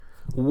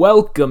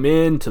Welcome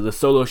in to the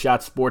Solo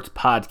Shot Sports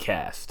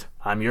Podcast.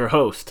 I'm your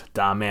host,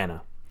 Dom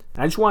Manna.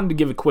 I just wanted to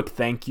give a quick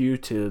thank you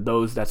to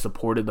those that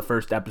supported the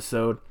first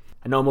episode.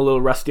 I know I'm a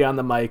little rusty on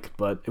the mic,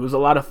 but it was a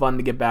lot of fun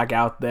to get back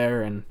out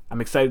there, and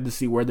I'm excited to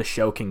see where the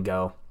show can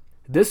go.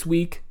 This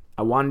week,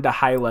 I wanted to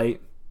highlight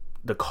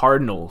the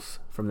Cardinals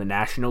from the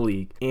National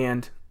League,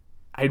 and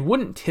I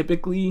wouldn't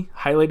typically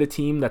highlight a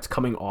team that's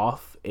coming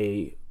off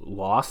a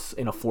loss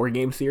in a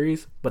 4-game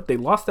series, but they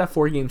lost that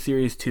 4-game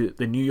series to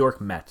the New York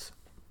Mets.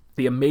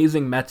 The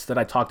amazing Mets that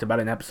I talked about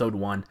in episode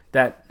 1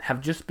 that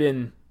have just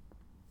been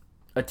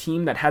a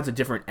team that has a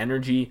different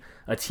energy,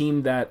 a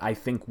team that I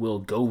think will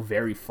go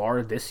very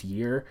far this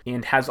year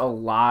and has a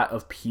lot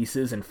of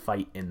pieces and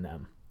fight in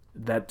them.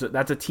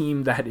 That's a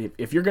team that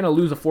if you're going to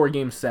lose a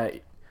 4-game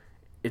set,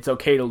 it's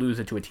okay to lose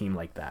it to a team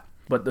like that.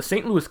 But the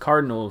St. Louis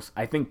Cardinals,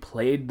 I think,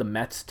 played the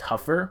Mets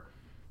tougher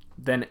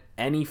than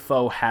any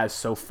foe has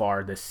so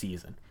far this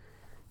season.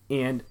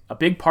 And a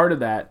big part of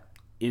that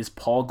is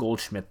Paul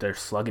Goldschmidt, their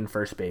slugging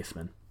first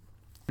baseman.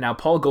 Now,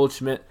 Paul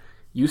Goldschmidt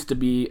used to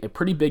be a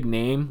pretty big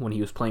name when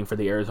he was playing for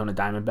the Arizona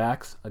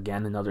Diamondbacks.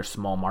 Again, another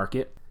small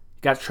market.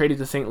 He got traded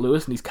to St.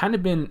 Louis, and he's kind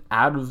of been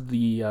out of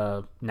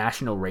the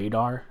national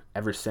radar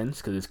ever since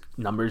because his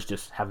numbers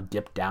just have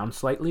dipped down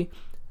slightly.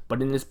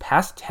 But in his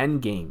past 10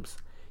 games,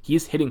 he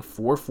is hitting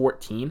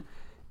 .414,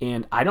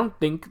 and I don't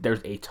think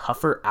there's a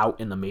tougher out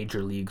in the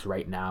major leagues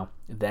right now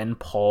than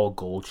Paul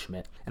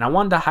Goldschmidt. And I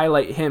wanted to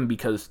highlight him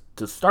because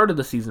the start of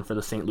the season for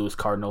the St. Louis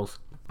Cardinals,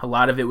 a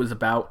lot of it was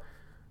about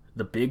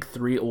the big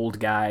three old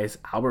guys,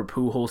 Albert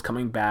Pujols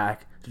coming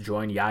back to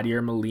join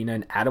Yadier Molina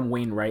and Adam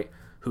Wainwright,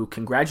 who,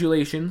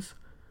 congratulations,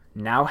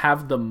 now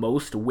have the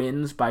most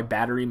wins by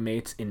battery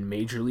mates in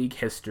Major League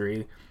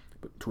history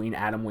between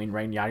Adam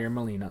Wainwright and Yadier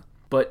Molina.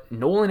 But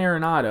Nolan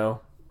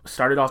Arenado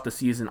started off the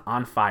season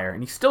on fire,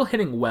 and he's still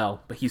hitting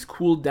well, but he's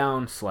cooled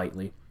down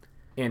slightly.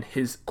 And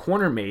his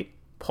corner mate,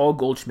 Paul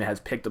Goldschmidt, has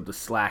picked up the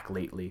slack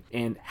lately.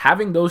 And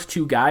having those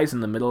two guys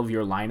in the middle of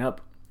your lineup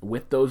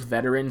with those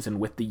veterans and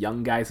with the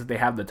young guys that they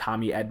have, the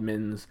Tommy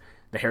Edmonds,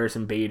 the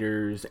Harrison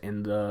Baders,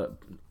 and the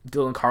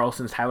Dylan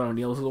Carlsons, Tyler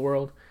O'Neills of the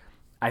world,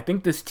 I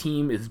think this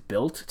team is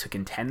built to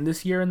contend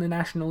this year in the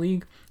National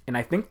League. And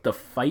I think the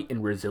fight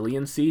and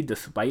resiliency,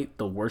 despite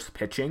the worst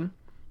pitching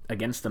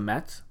against the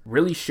Mets,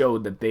 really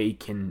showed that they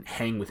can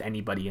hang with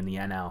anybody in the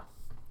NL.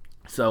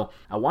 So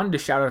I wanted to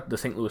shout out the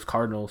St. Louis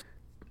Cardinals.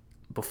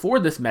 Before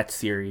this Mets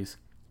series,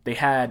 they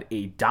had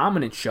a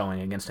dominant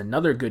showing against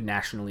another good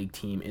National League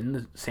team in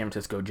the San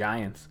Francisco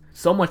Giants.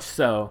 So much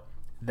so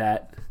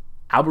that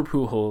Albert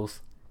Pujols,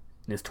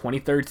 in his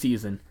 23rd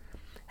season,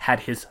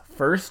 had his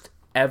first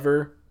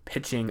ever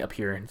pitching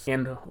appearance.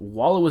 And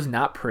while it was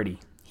not pretty,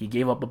 he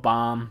gave up a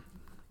bomb.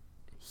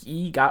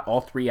 He got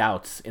all 3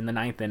 outs in the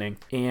 9th inning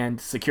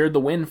and secured the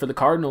win for the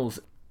Cardinals.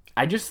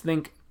 I just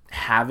think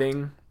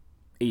having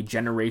a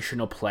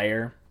generational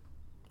player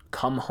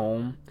come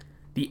home,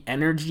 the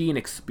energy and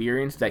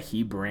experience that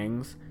he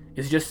brings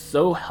is just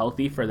so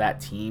healthy for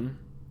that team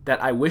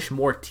that I wish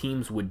more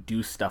teams would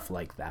do stuff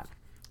like that.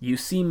 You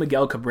see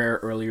Miguel Cabrera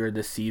earlier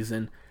this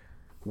season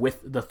with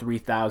the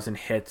 3,000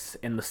 hits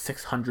and the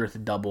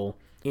 600th double,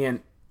 and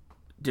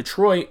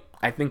Detroit,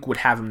 I think, would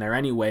have him there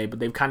anyway, but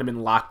they've kind of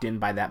been locked in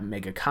by that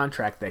mega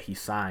contract that he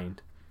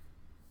signed.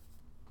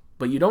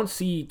 But you don't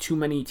see too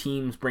many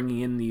teams bringing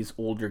in these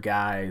older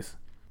guys,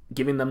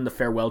 giving them the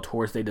farewell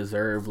tours they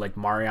deserve, like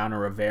Mariano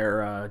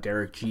Rivera,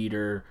 Derek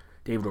Jeter,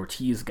 David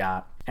Ortiz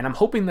got. And I'm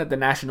hoping that the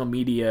national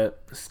media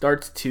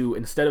starts to,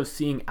 instead of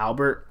seeing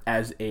Albert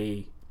as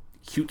a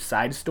cute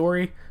side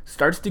story,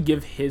 starts to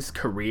give his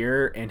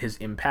career and his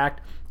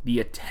impact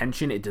the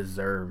attention it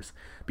deserves.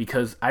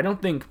 Because I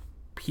don't think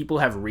people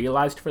have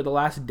realized for the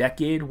last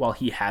decade, while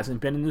he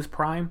hasn't been in his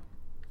prime,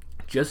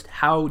 just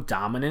how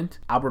dominant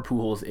Albert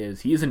Pujols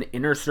is. He is an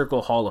inner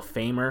circle Hall of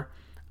Famer.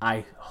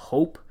 I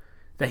hope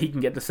that he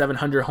can get the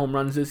 700 home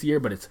runs this year,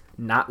 but it's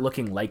not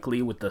looking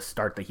likely with the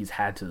start that he's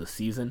had to the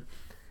season.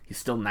 He's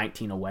still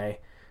 19 away.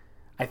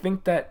 I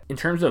think that in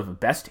terms of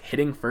best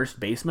hitting first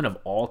baseman of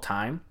all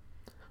time,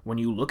 when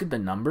you look at the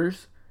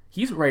numbers,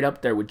 he's right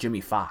up there with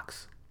Jimmy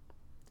Fox.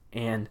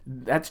 And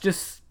that's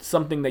just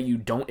something that you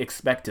don't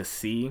expect to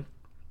see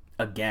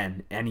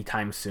again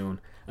anytime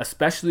soon,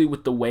 especially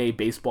with the way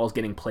baseball is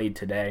getting played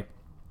today.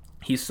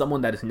 He's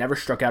someone that has never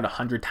struck out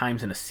 100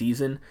 times in a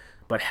season,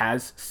 but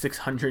has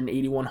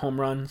 681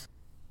 home runs,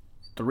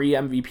 3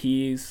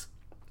 MVPs,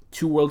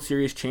 2 World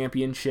Series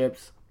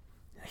championships.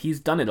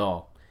 He's done it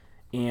all.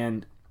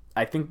 And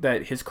I think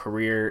that his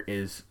career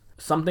is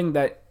something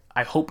that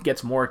I hope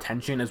gets more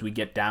attention as we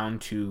get down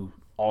to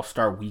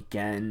All-Star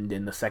Weekend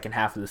in the second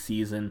half of the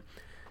season,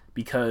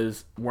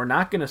 because we're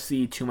not going to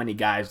see too many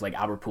guys like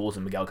Albert Pujols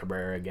and Miguel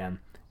Cabrera again.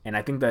 And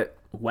I think that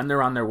when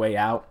they're on their way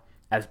out,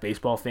 as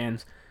baseball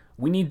fans,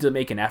 we need to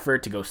make an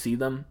effort to go see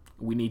them.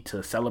 We need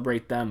to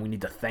celebrate them. We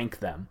need to thank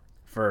them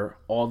for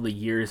all the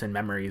years and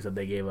memories that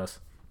they gave us.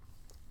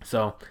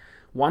 So,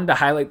 wanted to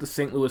highlight the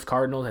St. Louis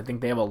Cardinals. I think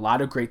they have a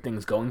lot of great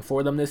things going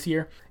for them this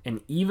year.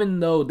 And even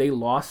though they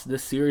lost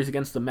this series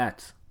against the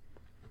Mets,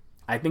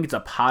 I think it's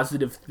a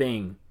positive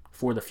thing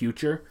for the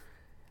future.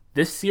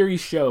 This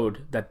series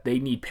showed that they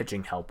need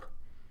pitching help.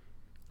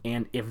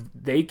 And if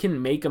they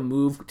can make a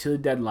move to the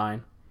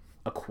deadline,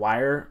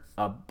 acquire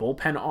a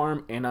bullpen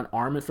arm and an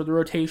arm for the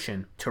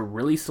rotation to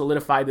really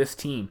solidify this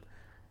team,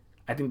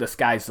 I think the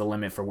sky's the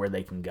limit for where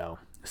they can go.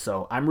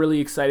 So I'm really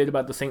excited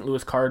about the St.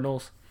 Louis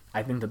Cardinals.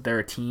 I think that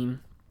their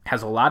team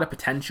has a lot of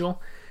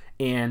potential,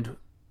 and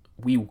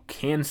we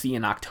can see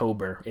in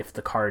October if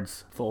the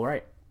cards fall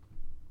right.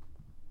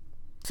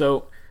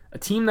 So a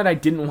team that I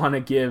didn't want to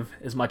give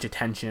as much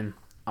attention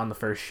on the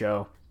first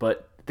show,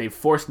 but they've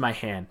forced my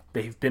hand.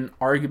 They've been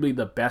arguably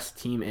the best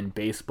team in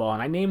baseball,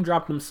 and I name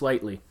dropped them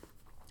slightly.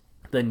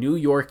 The New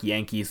York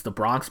Yankees, the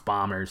Bronx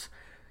Bombers.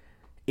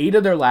 8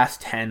 of their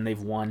last 10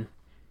 they've won.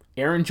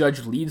 Aaron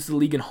Judge leads the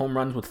league in home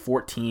runs with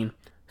 14.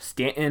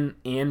 Stanton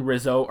and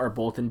Rizzo are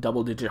both in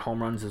double-digit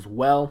home runs as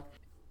well.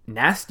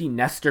 Nasty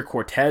Nestor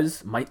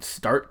Cortez might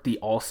start the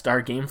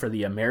All-Star game for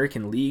the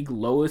American League.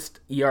 Lowest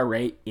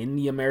ERA in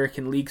the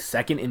American League,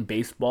 second in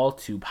baseball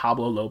to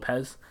Pablo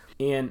Lopez.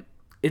 And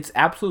it's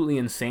absolutely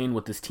insane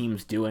what this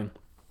team's doing.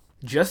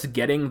 Just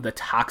getting the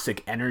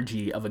toxic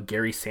energy of a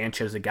Gary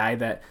Sanchez, a guy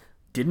that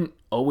didn't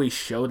always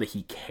show that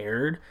he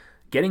cared,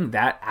 getting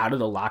that out of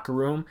the locker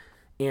room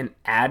and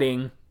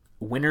adding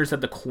winners at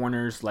the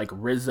corners like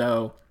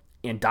Rizzo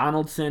and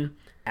Donaldson,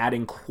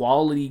 adding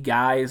quality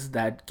guys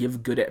that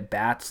give good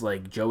at-bats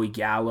like Joey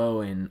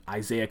Gallo and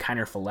Isaiah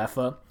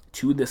Kiner-Falefa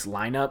to this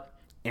lineup,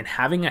 and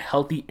having a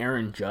healthy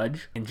Aaron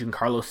Judge and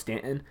Giancarlo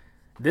Stanton,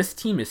 this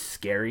team is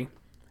scary.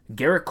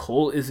 Garrett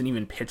Cole isn't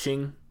even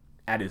pitching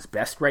at his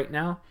best right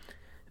now.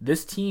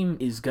 This team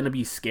is going to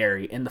be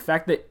scary, and the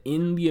fact that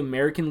in the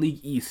American League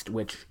East,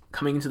 which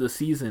coming into the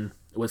season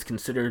was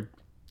considered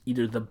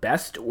either the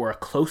best or a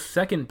close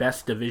second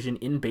best division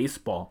in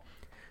baseball,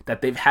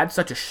 that they've had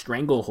such a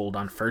stranglehold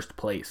on first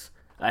place,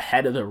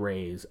 ahead of the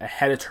Rays,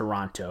 ahead of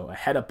Toronto,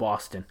 ahead of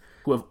Boston,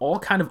 who have all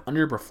kind of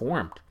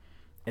underperformed.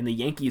 And the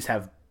Yankees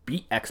have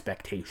beat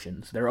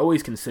expectations. They're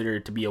always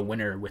considered to be a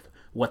winner with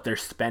what they're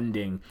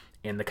spending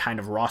and the kind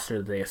of roster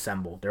that they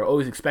assemble. They're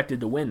always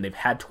expected to win. They've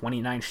had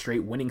 29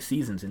 straight winning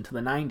seasons into the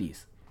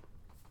 90s.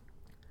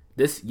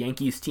 This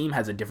Yankees team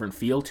has a different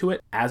feel to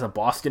it. As a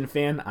Boston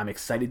fan, I'm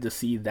excited to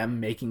see them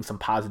making some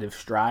positive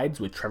strides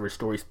with Trevor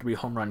Story's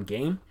 3-home run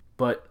game.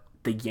 But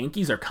the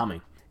Yankees are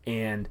coming.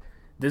 And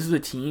this is a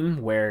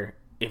team where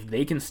if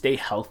they can stay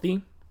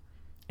healthy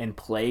and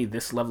play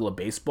this level of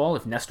baseball,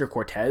 if Nestor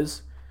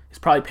Cortez is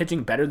probably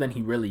pitching better than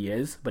he really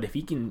is, but if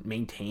he can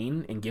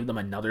maintain and give them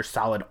another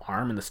solid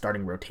arm in the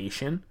starting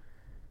rotation,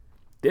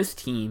 this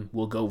team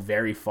will go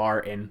very far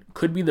and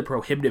could be the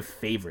prohibitive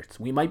favorites.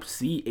 We might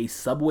see a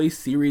Subway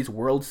Series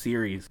World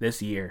Series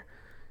this year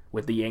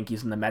with the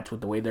Yankees and the Mets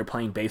with the way they're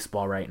playing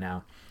baseball right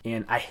now.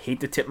 And I hate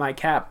to tip my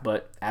cap,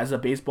 but as a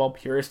baseball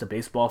purist, a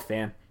baseball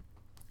fan,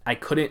 I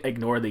couldn't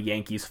ignore the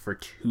Yankees for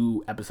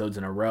 2 episodes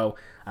in a row.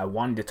 I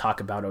wanted to talk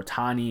about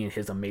Ohtani and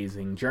his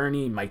amazing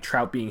journey, Mike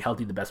Trout being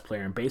healthy, the best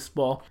player in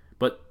baseball.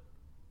 But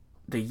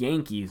the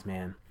Yankees,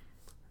 man,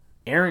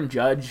 Aaron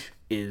Judge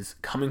is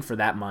coming for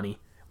that money,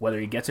 whether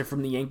he gets it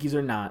from the Yankees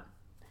or not.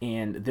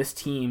 And this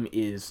team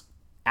is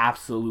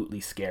absolutely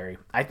scary.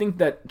 I think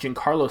that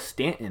Giancarlo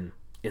Stanton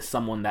is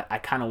someone that I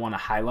kind of want to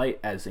highlight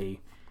as a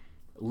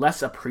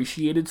less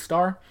appreciated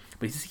star,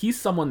 but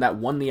he's someone that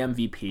won the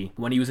MVP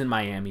when he was in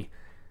Miami.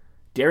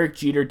 Derek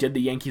Jeter did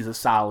the Yankees a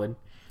solid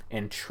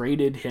and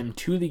traded him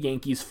to the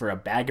Yankees for a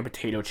bag of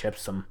potato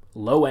chips, some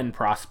low-end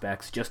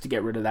prospects, just to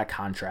get rid of that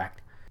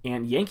contract.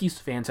 And Yankees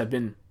fans have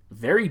been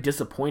very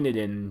disappointed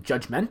and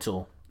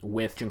judgmental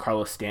with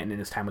Giancarlo Stanton in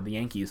his time with the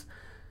Yankees.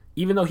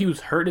 Even though he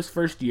was hurt his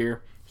first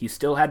year, he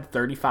still had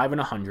 35 and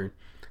 100.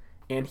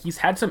 And he's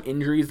had some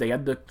injuries. They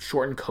had the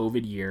shortened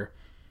COVID year.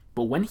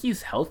 But when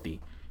he's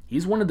healthy,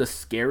 he's one of the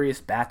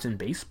scariest bats in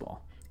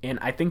baseball. And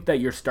I think that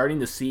you're starting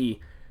to see,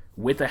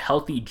 with a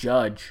healthy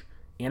Judge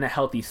and a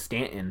healthy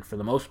Stanton for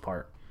the most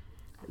part,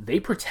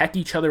 they protect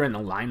each other in the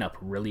lineup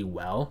really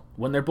well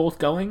when they're both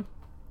going.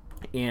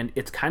 And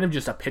it's kind of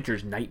just a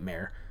pitcher's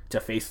nightmare to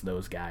face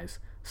those guys.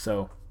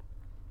 So,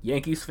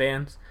 Yankees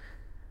fans,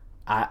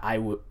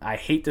 I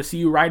hate to see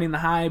you riding the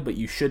high, but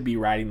you should be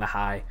riding the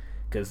high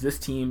because this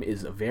team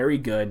is very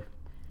good.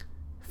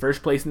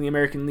 First place in the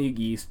American League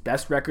East,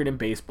 best record in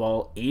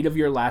baseball, 8 of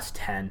your last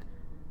 10.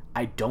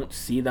 I don't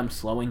see them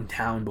slowing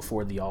down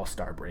before the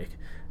All-Star break.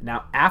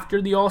 Now,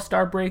 after the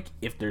All-Star break,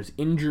 if there's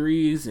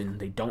injuries and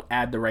they don't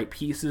add the right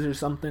pieces or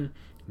something,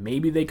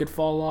 maybe they could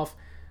fall off,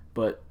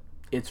 but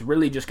it's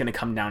really just going to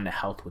come down to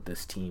health with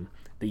this team.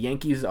 The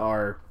Yankees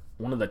are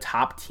one of the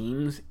top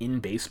teams in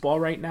baseball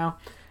right now,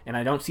 and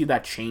I don't see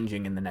that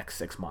changing in the next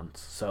 6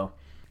 months. So,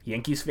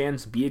 Yankees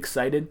fans, be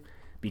excited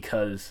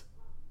because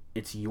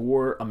it's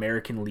your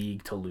American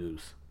League to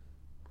lose.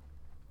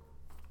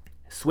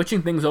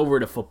 Switching things over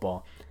to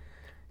football.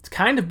 It's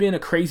kind of been a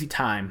crazy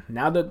time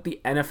now that the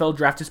NFL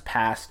draft is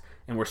passed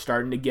and we're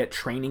starting to get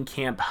training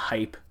camp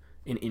hype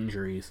and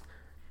injuries.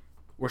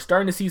 We're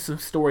starting to see some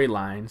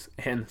storylines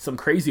and some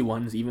crazy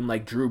ones, even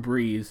like Drew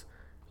Brees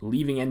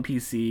leaving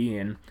NPC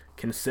and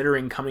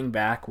considering coming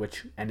back,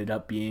 which ended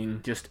up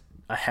being just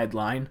a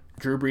headline.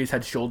 Drew Brees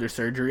had shoulder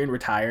surgery and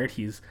retired.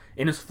 He's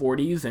in his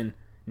 40s and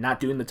not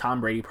doing the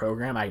Tom Brady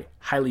program. I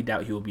highly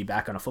doubt he will be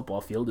back on a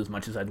football field, as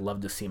much as I'd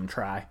love to see him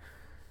try.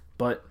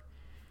 But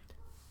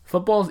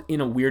football's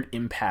in a weird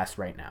impasse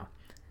right now.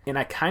 And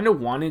I kind of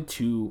wanted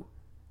to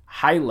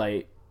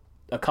highlight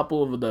a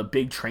couple of the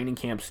big training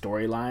camp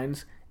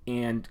storylines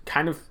and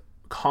kind of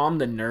calm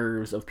the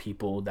nerves of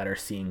people that are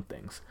seeing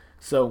things.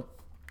 So,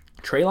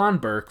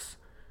 Treylon Burks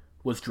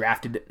was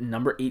drafted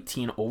number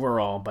 18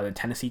 overall by the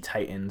Tennessee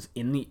Titans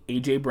in the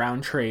A.J.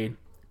 Brown trade,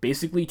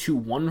 basically to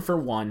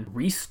one-for-one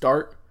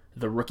restart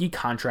the rookie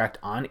contract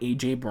on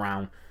A.J.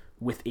 Brown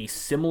with a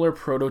similar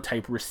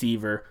prototype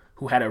receiver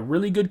who had a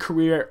really good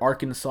career at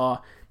Arkansas,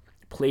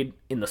 played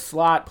in the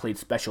slot, played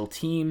special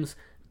teams,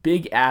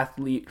 big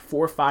athlete,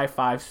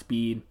 4.55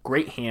 speed,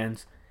 great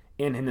hands,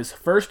 and in his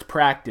first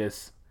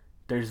practice,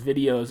 there's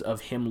videos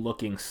of him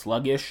looking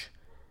sluggish,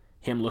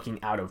 him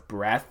looking out of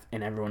breath,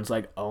 and everyone's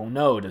like, oh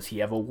no, does he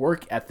have a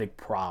work ethic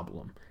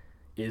problem?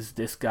 Is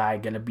this guy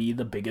going to be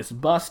the biggest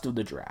bust of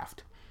the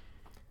draft?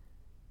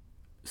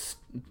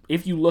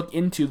 If you look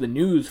into the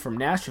news from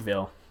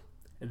Nashville,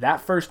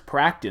 that first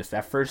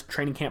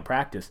training camp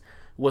practice,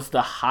 was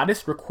the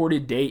hottest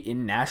recorded day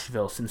in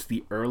Nashville since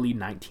the early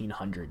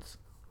 1900s.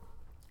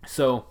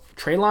 So,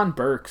 Treylon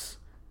Burks,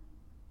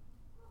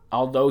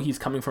 although he's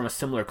coming from a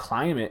similar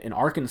climate in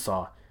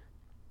Arkansas,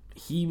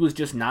 he was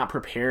just not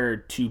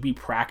prepared to be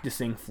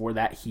practicing for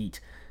that heat.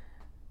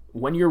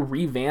 When you're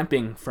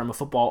revamping from a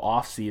football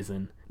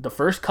offseason, the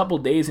first couple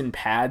days in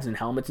pads and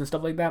helmets and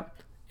stuff like that,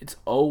 it's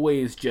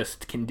always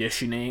just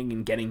conditioning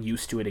and getting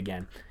used to it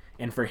again.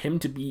 And for him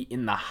to be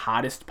in the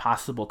hottest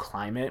possible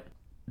climate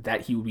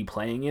that he will be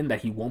playing in,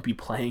 that he won't be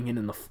playing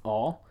in the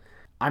fall,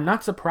 I'm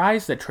not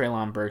surprised that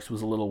Treylon Burks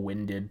was a little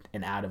winded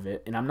and out of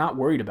it, and I'm not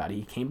worried about it.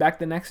 He came back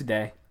the next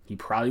day. He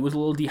probably was a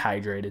little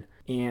dehydrated,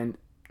 and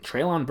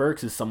Treylon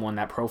Burks is someone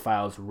that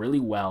profiles really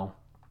well.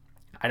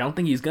 I don't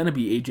think he's going to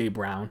be A.J.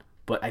 Brown,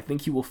 but I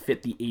think he will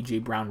fit the A.J.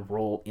 Brown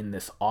role in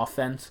this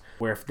offense,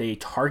 where if they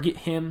target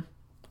him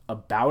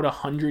about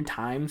 100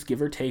 times,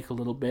 give or take a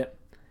little bit,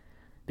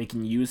 they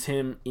can use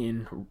him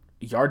in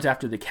yards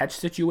after the catch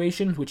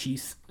situations, which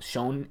he's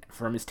shown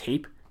from his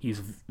tape he's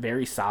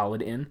very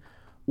solid in,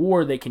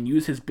 or they can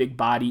use his big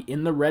body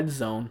in the red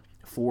zone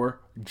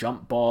for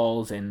jump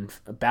balls and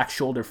back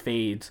shoulder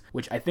fades,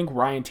 which I think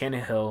Ryan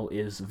Tannehill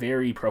is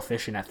very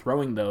proficient at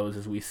throwing those,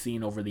 as we've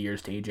seen over the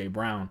years to A.J.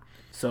 Brown.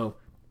 So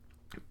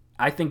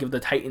I think if the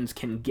Titans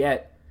can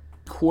get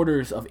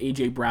quarters of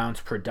A.J.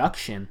 Brown's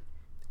production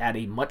at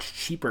a much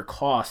cheaper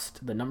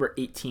cost, the number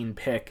 18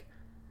 pick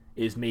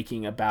is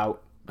making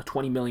about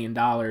 $20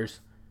 million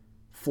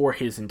for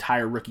his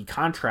entire rookie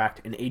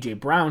contract, and A.J.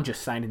 Brown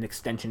just signed an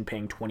extension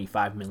paying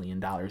 $25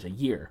 million a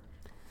year.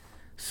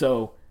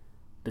 So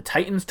the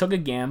Titans took a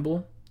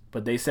gamble,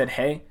 but they said,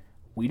 hey,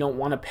 we don't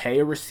want to pay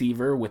a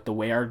receiver with the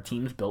way our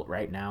team's built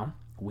right now.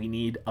 We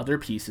need other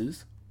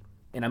pieces,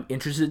 and I'm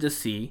interested to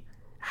see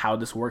how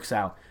this works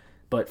out.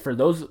 But for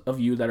those of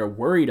you that are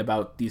worried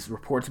about these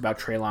reports about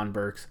Treylon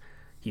Burks,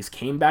 he's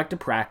came back to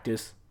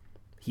practice.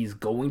 He's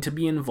going to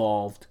be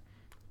involved.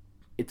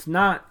 It's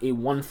not a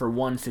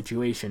one-for-one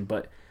situation,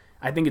 but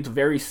I think it's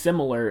very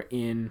similar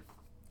in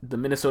the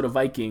Minnesota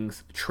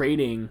Vikings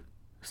trading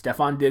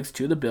Stephon Diggs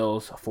to the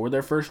Bills for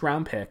their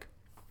first-round pick,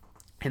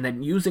 and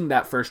then using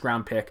that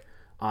first-round pick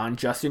on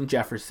Justin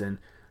Jefferson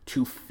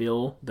to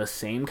fill the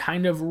same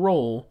kind of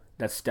role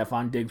that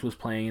Stephon Diggs was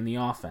playing in the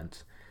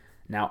offense.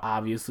 Now,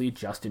 obviously,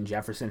 Justin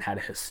Jefferson had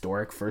a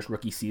historic first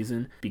rookie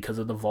season because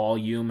of the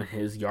volume and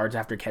his yards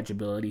after catch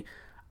ability.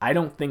 I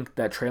don't think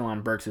that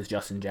Treylon Burks is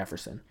Justin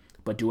Jefferson,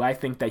 but do I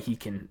think that he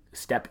can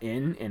step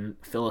in and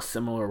fill a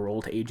similar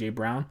role to A.J.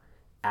 Brown?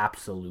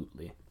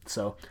 Absolutely.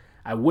 So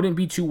I wouldn't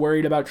be too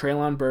worried about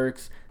Treylon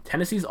Burks.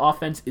 Tennessee's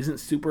offense isn't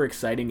super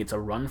exciting. It's a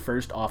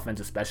run-first offense,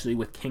 especially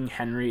with King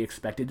Henry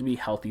expected to be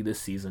healthy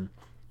this season.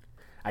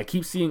 I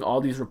keep seeing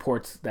all these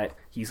reports that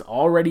he's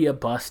already a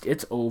bust.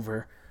 It's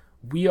over.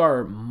 We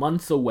are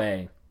months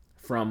away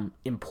from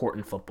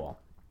important football.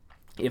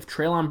 If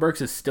Treylon Burks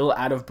is still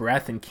out of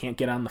breath and can't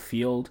get on the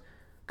field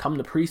come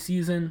the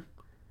preseason,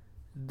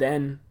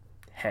 then,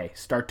 hey,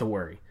 start to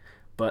worry.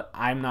 But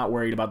I'm not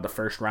worried about the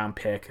first-round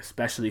pick,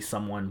 especially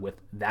someone with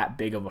that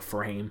big of a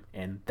frame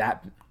and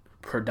that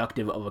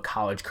productive of a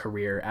college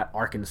career at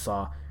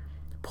Arkansas.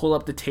 Pull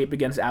up the tape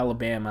against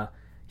Alabama,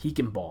 he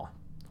can ball.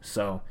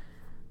 So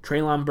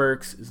Treylon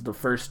Burks is the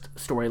first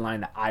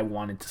storyline that I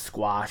wanted to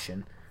squash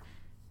and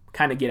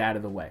kind of get out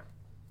of the way.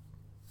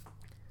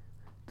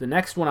 The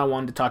next one I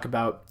wanted to talk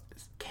about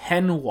is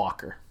Kenneth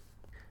Walker,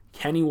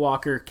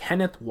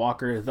 Kenneth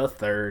Walker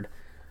III,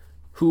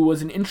 who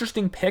was an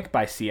interesting pick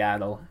by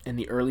Seattle in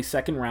the early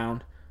second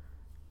round,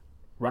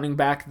 running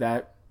back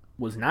that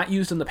was not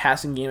used in the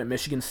passing game at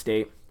Michigan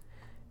State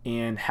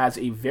and has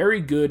a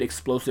very good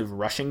explosive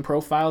rushing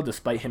profile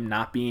despite him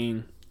not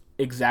being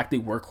exactly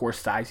workhorse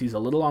size. He's a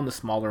little on the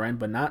smaller end,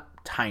 but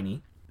not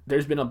tiny.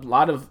 There's been a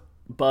lot of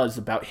buzz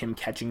about him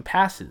catching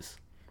passes.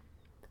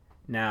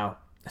 Now,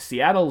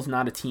 Seattle's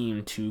not a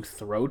team to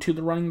throw to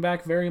the running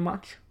back very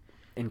much,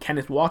 And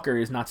Kenneth Walker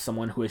is not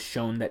someone who has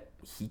shown that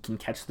he can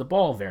catch the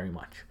ball very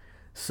much.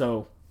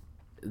 So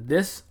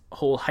this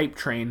whole hype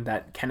train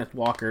that Kenneth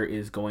Walker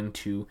is going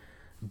to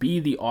be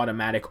the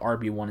automatic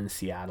RB1 in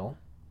Seattle,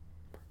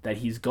 that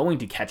he's going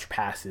to catch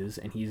passes,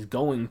 and he's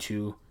going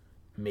to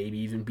maybe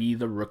even be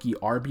the rookie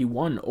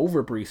RB1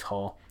 over Breece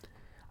Hall,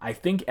 I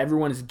think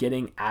everyone is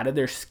getting out of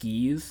their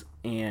skis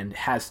and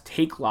has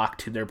take lock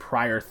to their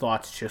prior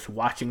thoughts just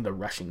watching the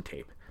rushing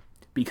tape.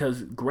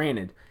 Because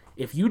granted,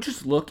 if you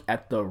just look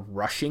at the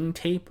rushing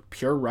tape,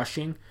 pure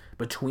rushing,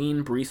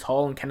 between Breece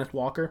Hall and Kenneth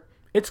Walker,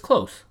 it's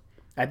close.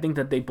 I think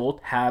that they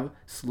both have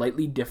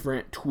slightly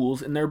different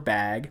tools in their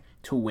bag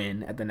to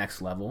win at the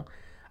next level.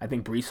 I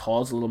think Breece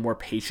Hall is a little more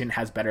patient,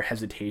 has better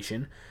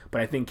hesitation,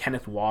 but I think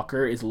Kenneth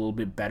Walker is a little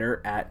bit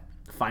better at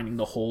finding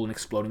the hole and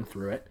exploding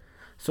through it.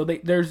 So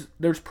there's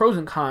pros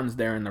and cons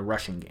there in the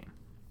rushing game.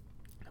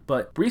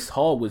 But Breece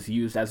Hall was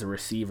used as a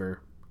receiver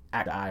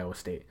at Iowa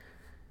State.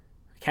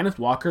 Kenneth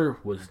Walker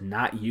was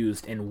not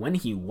used, and when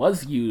he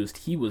was used,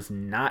 he was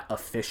not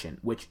efficient,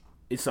 which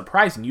is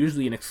surprising.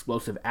 Usually an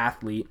explosive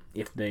athlete,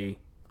 if they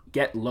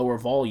get lower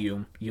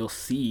volume, you'll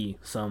see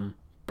some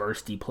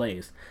bursty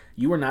plays.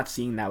 You were not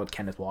seeing that with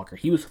Kenneth Walker.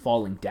 He was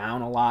falling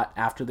down a lot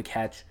after the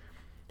catch,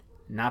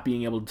 not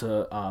being able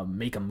to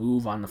make a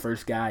move on the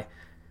first guy.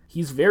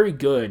 He's very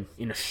good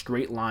in a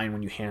straight line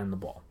when you hand him the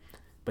ball,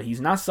 but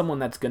he's not someone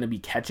that's going to be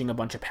catching a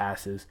bunch of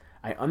passes.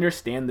 I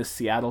understand the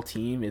Seattle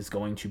team is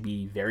going to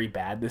be very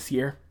bad this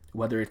year,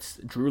 whether it's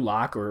Drew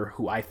Lock or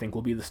who I think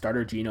will be the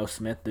starter, Geno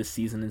Smith, this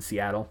season in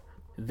Seattle.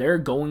 They're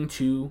going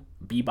to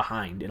be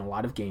behind in a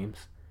lot of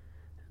games.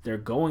 They're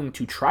going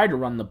to try to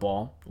run the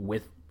ball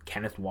with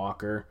Kenneth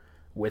Walker,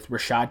 with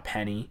Rashad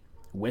Penny,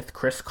 with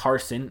Chris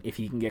Carson if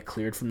he can get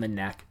cleared from the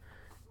neck,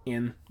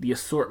 and the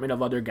assortment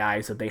of other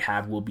guys that they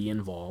have will be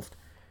involved.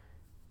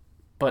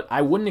 But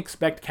I wouldn't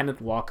expect Kenneth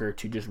Walker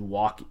to just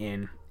walk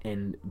in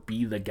and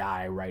be the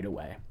guy right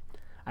away.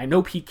 I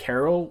know Pete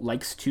Carroll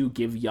likes to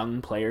give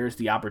young players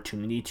the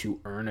opportunity to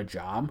earn a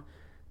job,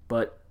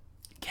 but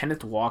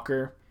Kenneth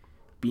Walker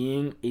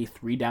being a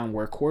 3-down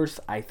workhorse,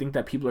 I think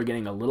that people are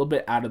getting a little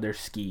bit out of their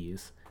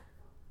skis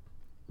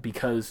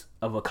because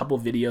of a couple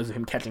videos of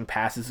him catching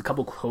passes, a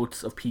couple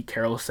quotes of Pete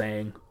Carroll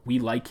saying, "We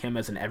like him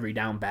as an every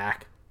down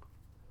back."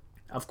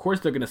 Of course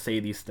they're going to say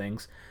these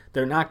things.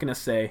 They're not going to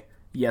say,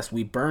 yes,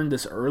 we burned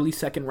this early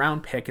second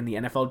round pick in the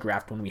NFL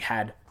draft when we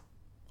had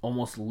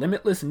almost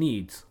limitless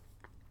needs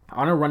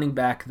on a running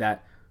back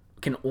that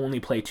can only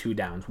play 2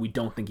 downs. We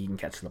don't think he can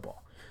catch the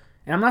ball.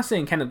 And I'm not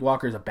saying Kenneth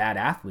Walker is a bad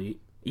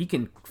athlete. He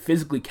can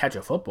physically catch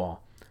a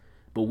football.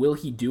 But will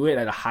he do it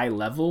at a high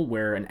level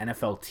where an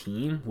NFL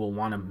team will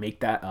want to make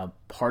that a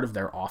part of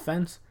their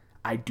offense?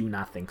 I do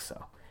not think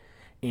so.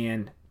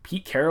 And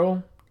Pete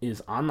Carroll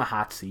is on the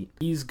hot seat.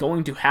 He's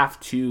going to have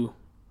to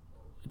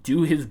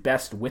do his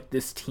best with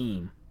this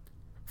team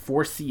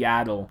for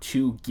Seattle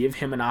to give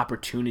him an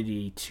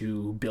opportunity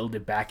to build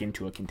it back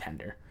into a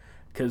contender.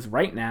 Because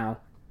right now,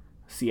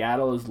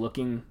 Seattle is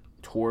looking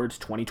towards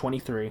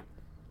 2023.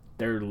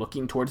 They're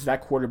looking towards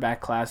that quarterback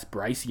class,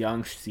 Bryce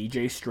Young,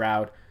 CJ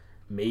Stroud,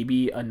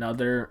 maybe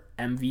another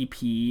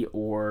MVP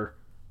or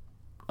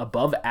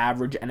above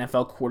average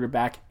NFL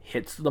quarterback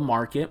hits the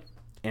market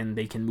and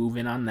they can move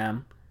in on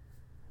them.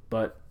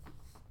 But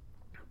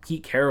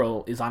Pete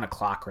Carroll is on a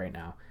clock right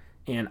now.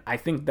 And I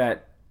think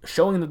that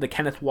showing that the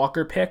Kenneth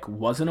Walker pick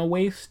wasn't a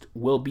waste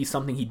will be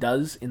something he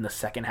does in the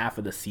second half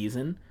of the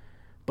season.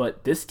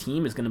 But this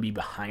team is going to be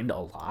behind a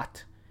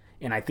lot.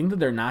 And I think that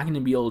they're not going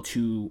to be able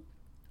to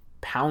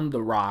pound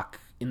the rock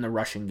in the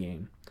rushing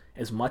game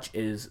as much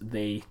as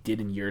they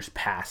did in years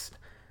past,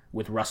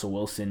 with Russell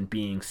Wilson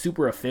being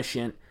super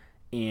efficient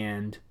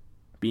and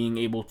being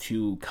able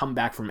to come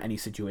back from any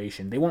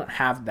situation. They won't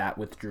have that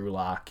with Drew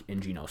Lock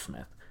and Geno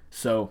Smith.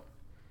 So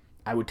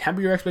I would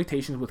temper your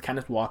expectations with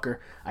Kenneth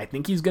Walker. I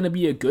think he's going to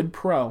be a good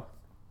pro,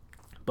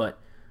 but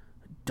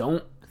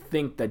don't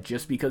think that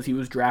just because he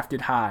was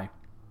drafted high,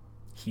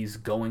 he's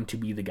going to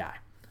be the guy.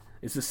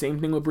 It's the same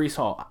thing with Breece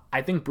Hall.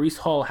 I think Breece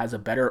Hall has a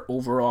better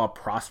overall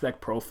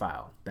prospect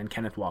profile than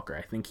Kenneth Walker.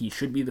 I think he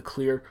should be the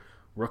clear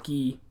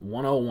rookie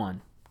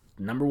 101,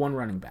 number 1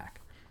 running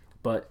back.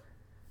 But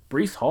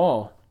Breece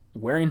Hall,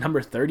 wearing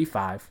number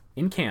 35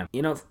 in camp,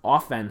 in an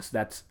offense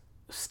that's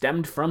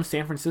stemmed from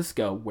San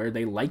Francisco, where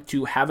they like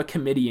to have a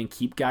committee and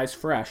keep guys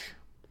fresh,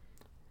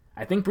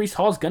 I think Breece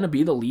Hall is going to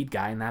be the lead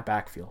guy in that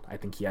backfield. I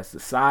think he has the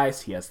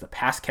size, he has the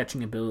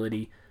pass-catching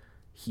ability,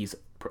 he's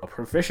a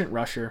proficient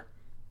rusher,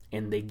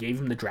 and they gave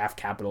him the draft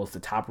capital as the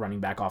top running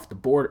back off the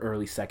board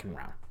early second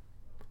round.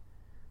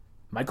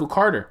 Michael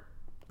Carter,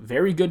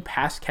 very good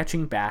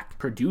pass-catching back,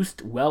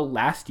 produced well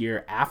last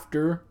year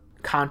after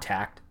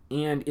contact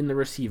and in the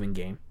receiving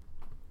game.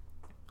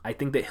 I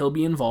think that he'll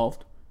be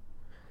involved.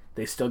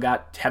 They still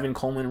got Tevin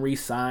Coleman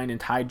re-signed and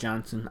Ty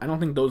Johnson. I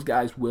don't think those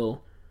guys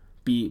will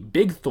be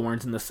big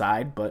thorns in the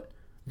side, but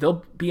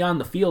they'll be on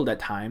the field at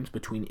times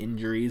between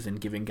injuries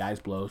and giving guys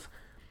blows.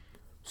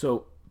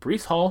 So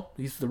Breece Hall,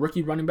 he's the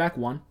rookie running back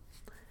 1.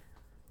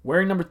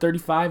 Wearing number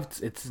 35,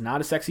 it's not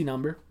a sexy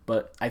number,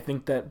 but I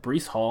think that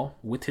Breece Hall,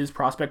 with his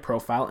prospect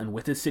profile and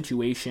with his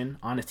situation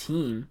on a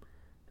team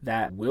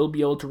that will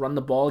be able to run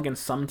the ball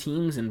against some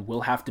teams and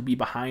will have to be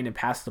behind and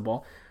pass the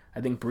ball,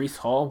 I think Breece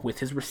Hall, with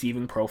his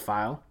receiving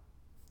profile,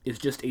 is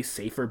just a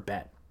safer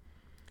bet.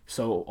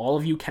 So all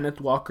of you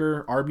Kenneth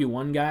Walker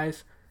RB1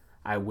 guys,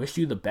 I wish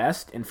you the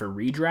best, and for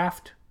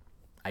redraft,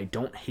 I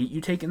don't hate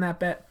you taking that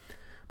bet,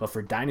 but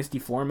for dynasty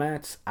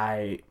formats,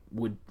 I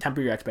would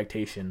temper your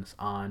expectations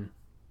on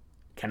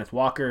Kenneth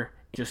Walker.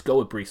 Just go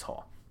with Breece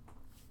Hall.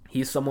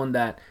 He's someone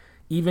that,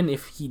 even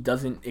if he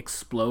doesn't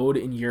explode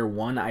in year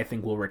one, I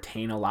think will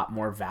retain a lot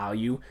more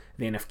value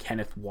than if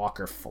Kenneth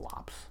Walker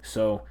flops.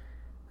 So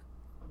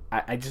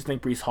I just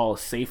think Breece Hall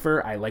is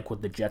safer. I like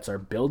what the Jets are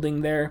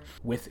building there.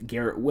 With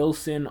Garrett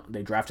Wilson,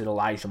 they drafted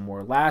Elijah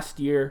Moore last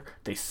year.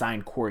 They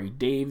signed Corey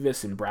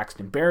Davis and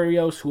Braxton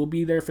Berrios, who will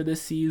be there for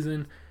this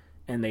season.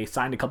 And they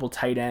signed a couple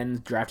tight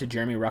ends, drafted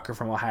Jeremy Rucker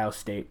from Ohio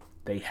State.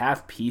 They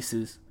have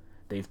pieces.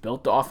 They've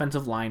built the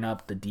offensive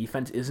lineup. The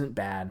defense isn't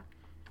bad.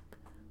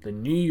 The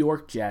New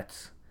York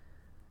Jets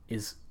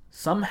is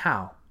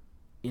somehow,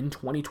 in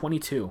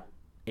 2022,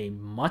 a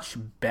much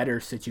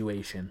better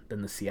situation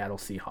than the Seattle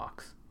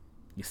Seahawks.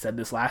 You said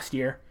this last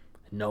year,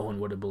 no one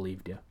would have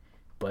believed you.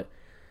 But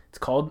it's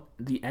called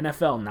the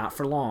NFL not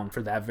for long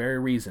for that very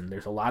reason.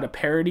 There's a lot of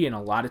parity and a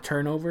lot of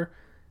turnover,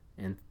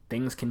 and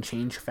things can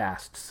change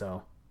fast.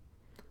 So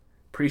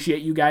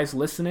appreciate you guys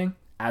listening.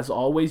 As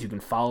always, you can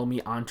follow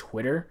me on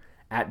Twitter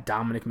at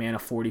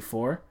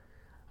DominicMana44.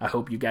 I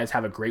hope you guys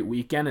have a great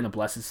weekend and a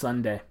blessed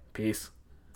Sunday. Peace.